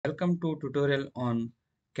Welcome to tutorial on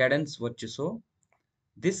Cadence Virtuoso.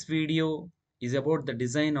 This video is about the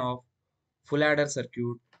design of full adder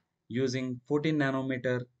circuit using 14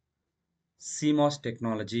 nanometer CMOS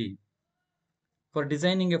technology. For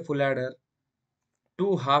designing a full adder,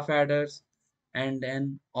 two half adders and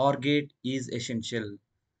an OR gate is essential.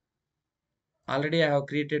 Already I have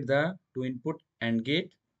created the two input AND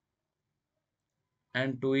gate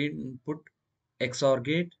and two input XOR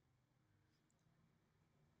gate.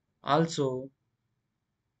 Also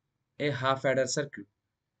a half adder circuit.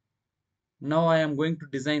 Now I am going to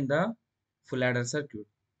design the full adder circuit.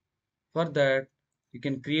 For that, you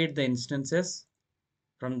can create the instances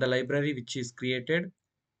from the library which is created,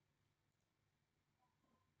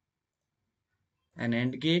 an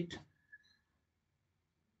AND gate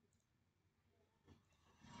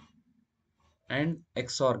and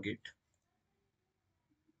XOR gate.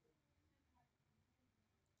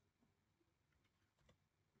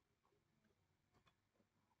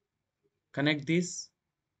 Connect this.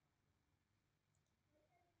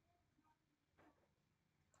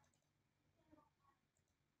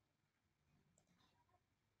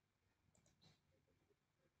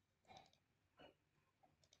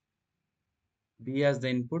 B as the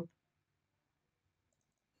input.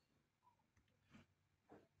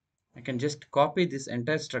 I can just copy this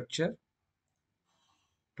entire structure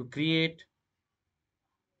to create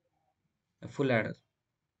a full adder.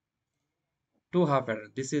 Two half adder.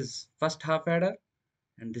 This is first half adder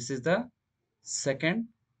and this is the second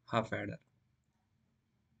half adder.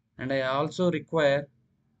 And I also require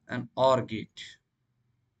an OR gate.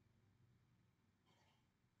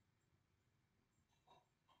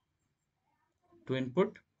 To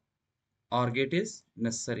input OR gate is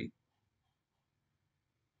necessary.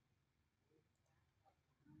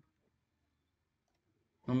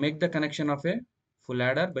 Now make the connection of a full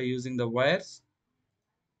adder by using the wires.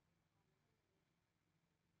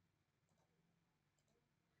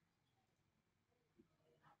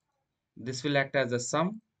 This will act as a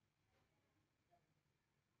sum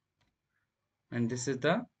and this is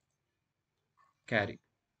the carry.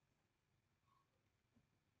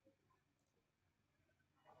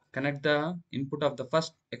 Connect the input of the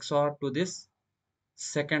first XOR to this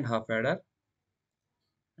second half adder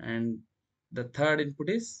and the third input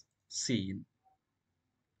is Cin.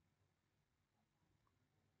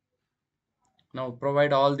 Now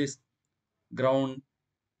provide all this ground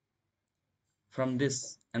from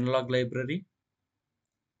this analog library.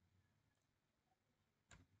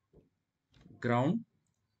 Ground.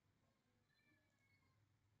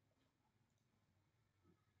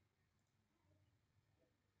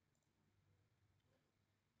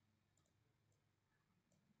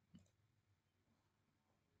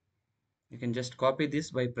 You can just copy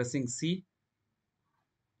this by pressing C.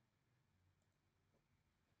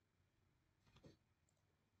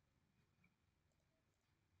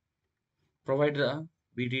 Provide the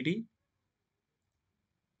VDD.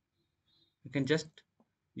 You can just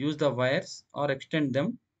use the wires or extend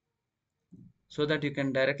them so that you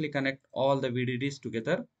can directly connect all the VDDs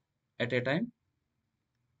together at a time.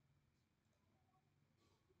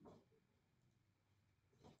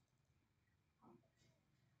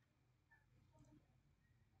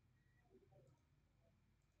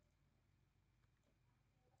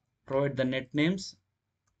 Provide the net names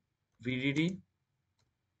VDD,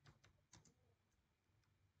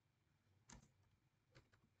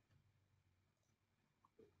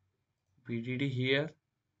 VDD here.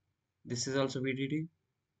 This is also VDD.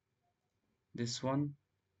 This one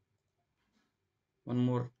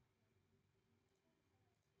more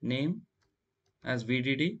name as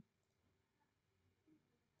VDD.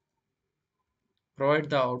 Provide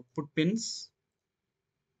the output pins.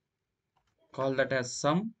 Call that as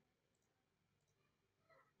sum.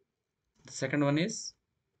 The second one is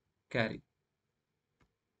carry.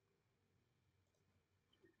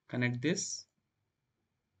 Connect this.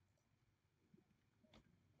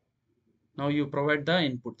 Now you provide the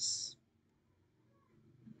inputs.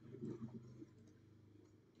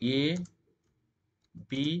 A,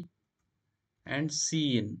 B and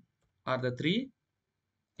C in are the three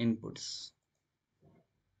inputs.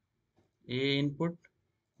 A input,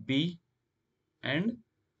 B and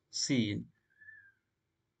C in.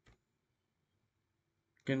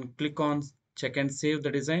 You can click on check and save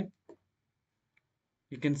the design.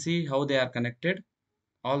 You can see how they are connected.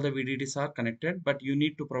 All the VDDs are connected, but you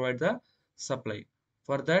need to provide the supply.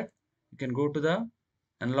 For that, you can go to the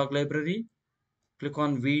analog library, click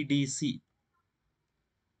on VDC.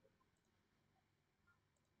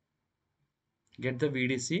 Get the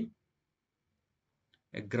VDC,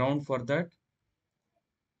 a ground for that.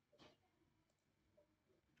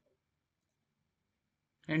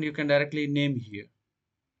 and you can directly name here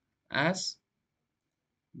as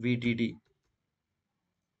VDD.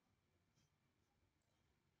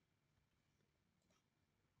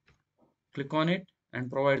 Click on it and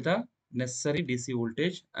provide the necessary DC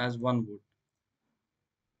voltage as 1 volt.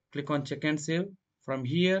 Click on check and save. From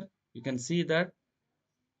here you can see that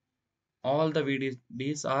all the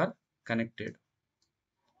VDDs are connected.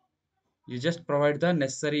 You just provide the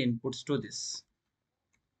necessary inputs to this,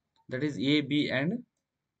 that is A, B and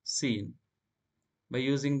C in, by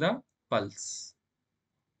using the pulse.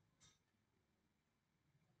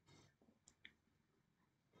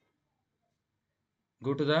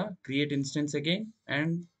 Go to the create instance again,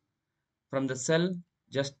 and from the cell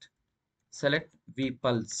just select V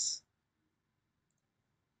pulse.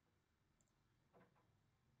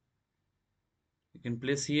 You can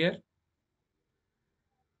place here.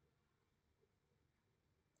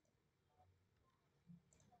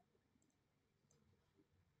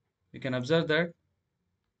 You can observe that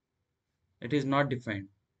it is not defined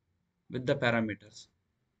with the parameters.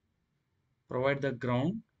 Provide the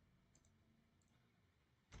ground.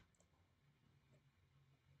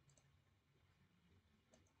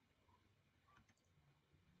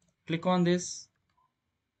 Click on this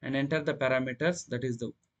and enter the parameters, that is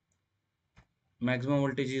the maximum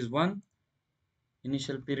voltage is 1,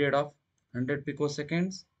 initial period of 100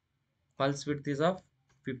 picoseconds, pulse width is of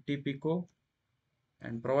 50 pico,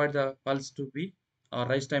 and provide the pulse to be or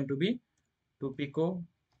rise time to be 2 pico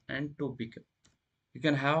and 2 pico. You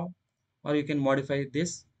can have or you can modify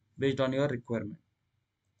this based on your requirement.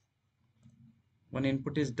 One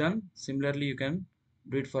input is done. Similarly you can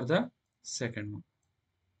do it for the second one.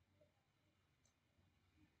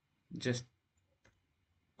 Just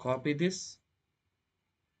copy this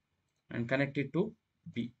and connect it to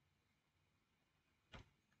B.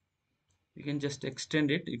 You can just extend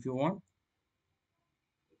it if you want.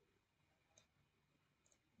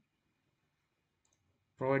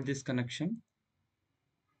 Provide this connection.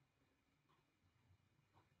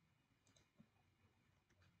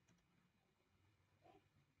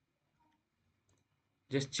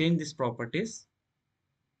 Just change these properties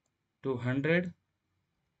to 100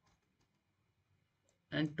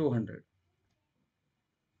 and 200.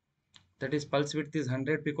 That is, pulse width is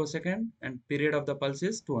 100 picosecond and period of the pulse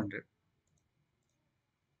is 200.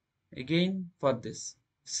 Again for this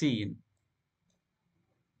C in.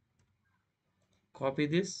 Copy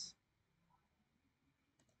this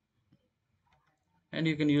and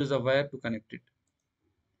you can use a wire to connect it.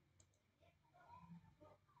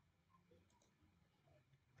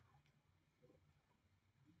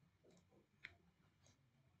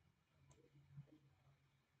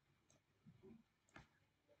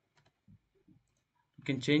 You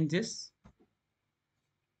can change this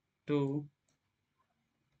to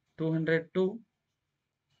 200 to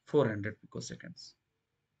 400 picoseconds.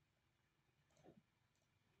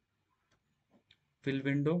 Fill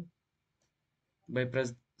window by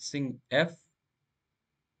pressing F.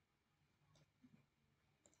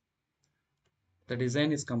 The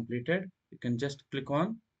design is completed. You can just click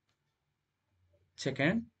on check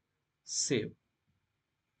and save.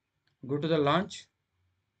 Go to the launch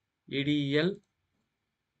ADEL.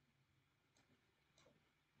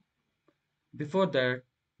 Before that,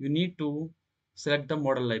 you need to select the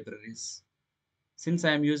model libraries. Since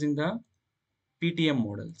I am using the PTM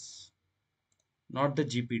models, not the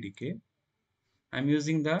GPDK, I am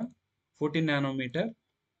using the 14 nanometer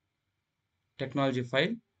technology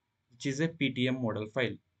file, which is a PTM model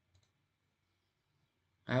file.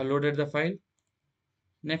 I have loaded the file.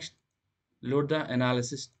 Next, load the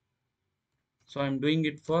analysis. So I am doing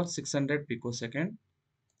it for 600 picosecond.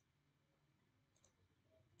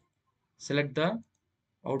 Select the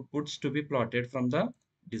outputs to be plotted from the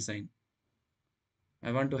design.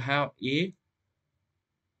 I want to have A,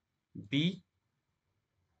 B,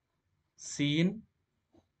 C in,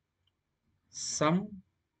 sum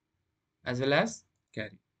as well as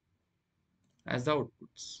carry as the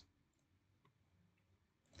outputs.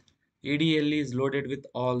 ADLE is loaded with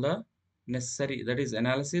all the necessary, that is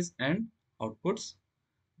analysis and outputs.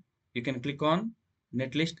 You can click on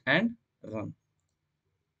netlist and run.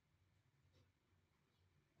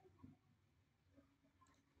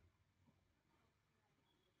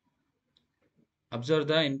 Observe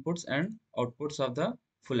the inputs and outputs of the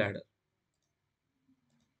full adder.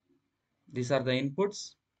 These are the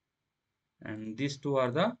inputs and these two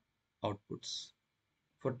are the outputs.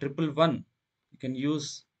 For 111, you can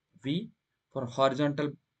use V. For horizontal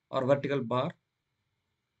or vertical bar,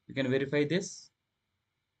 you can verify this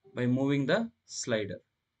by moving the slider.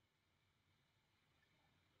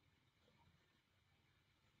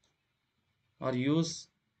 Or use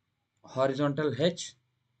horizontal H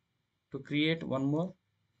to create one more.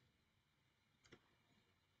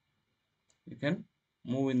 You can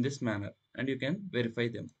move in this manner and you can verify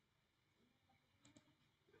them.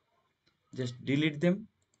 Just delete them.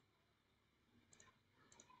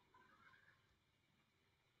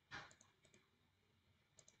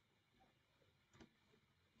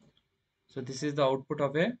 So this is the output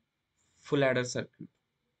of a full adder circuit.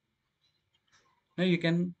 Now you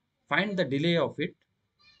can find the delay of it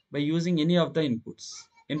by using any of the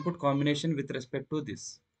input combination with respect to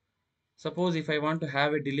this. Suppose if I want to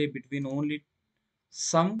have a delay between only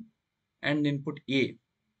sum and input A,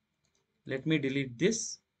 let me delete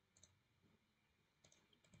this.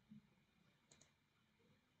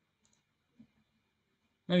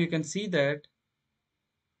 Now you can see that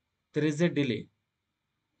there is a delay.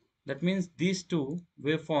 That means these two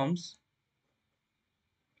waveforms,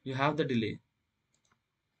 you have the delay.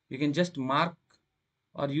 You can just mark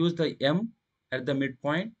or use the M at the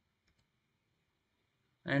midpoint,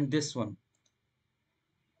 and this one.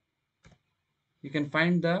 You can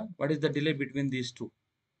find the what is the delay between these two.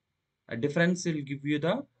 A difference will give you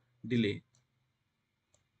the delay.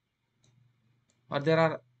 Or there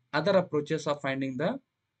are other approaches of finding the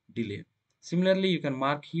delay. Similarly, you can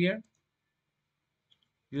mark here,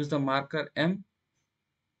 use the marker M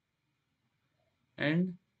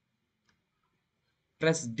and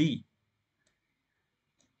press D.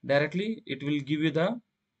 Directly it will give you the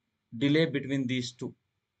delay between these two.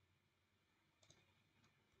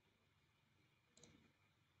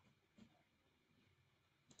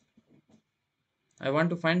 I want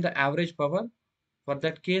to find the average power. For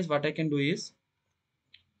that case, what I can do is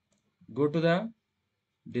go to the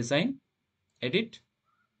design, edit.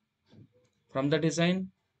 From the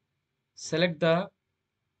design, select the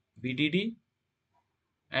VDD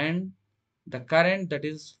and the current that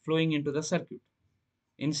is flowing into the circuit,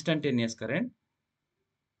 instantaneous current.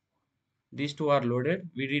 These two are loaded,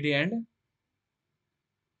 VDD and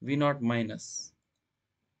V0 minus.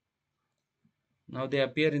 Now they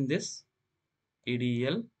appear in this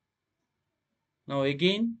ADL. Now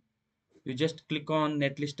again, you just click on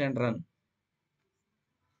netlist and run.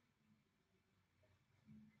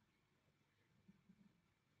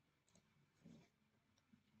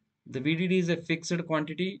 The VDD is a fixed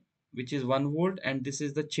quantity which is 1 volt, and this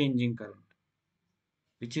is the changing current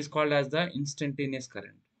which is called as the instantaneous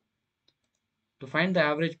current. To find the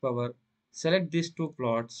average power, select these two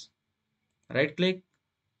plots, right click,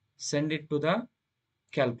 send it to the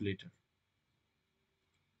calculator.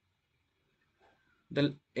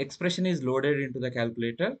 The expression is loaded into the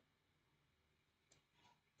calculator.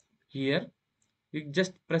 Here you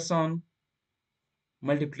just press on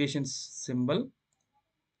multiplication symbol.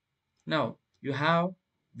 Now you have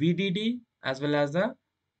VDD as well as the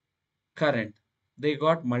current. They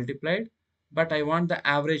got multiplied, but I want the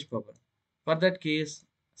average power. For that case,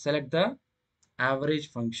 select the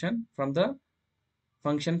average function from the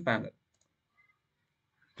function panel.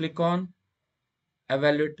 Click on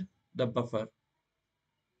evaluate the buffer.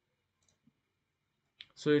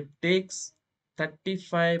 So it takes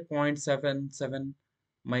 35.77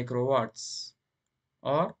 microwatts.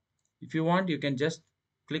 Or if you want, you can just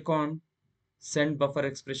click on send buffer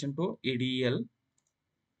expression to ADL,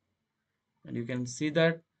 and you can see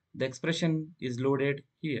that the expression is loaded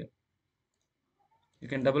here. You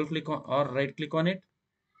can double click on or right click on it,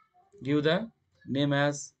 give the name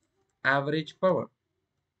as average power.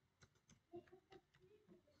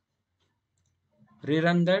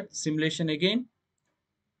 Rerun that simulation again.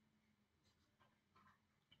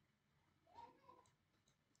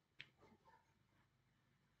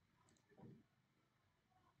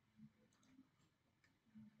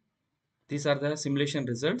 These are the simulation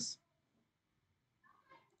results.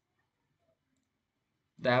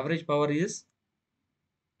 The average power is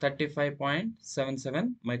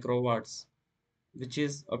 35.77 microwatts, which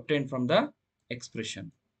is obtained from the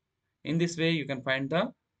expression. In this way, you can find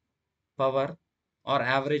the power or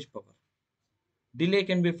average power. Delay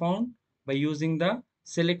can be found by using the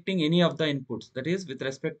selecting any of the inputs, that is with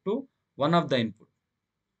respect to one of the input,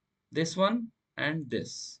 this one and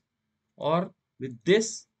this, or with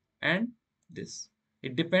this and this.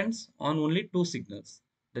 It depends on only two signals,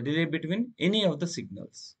 the delay between any of the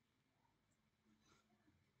signals.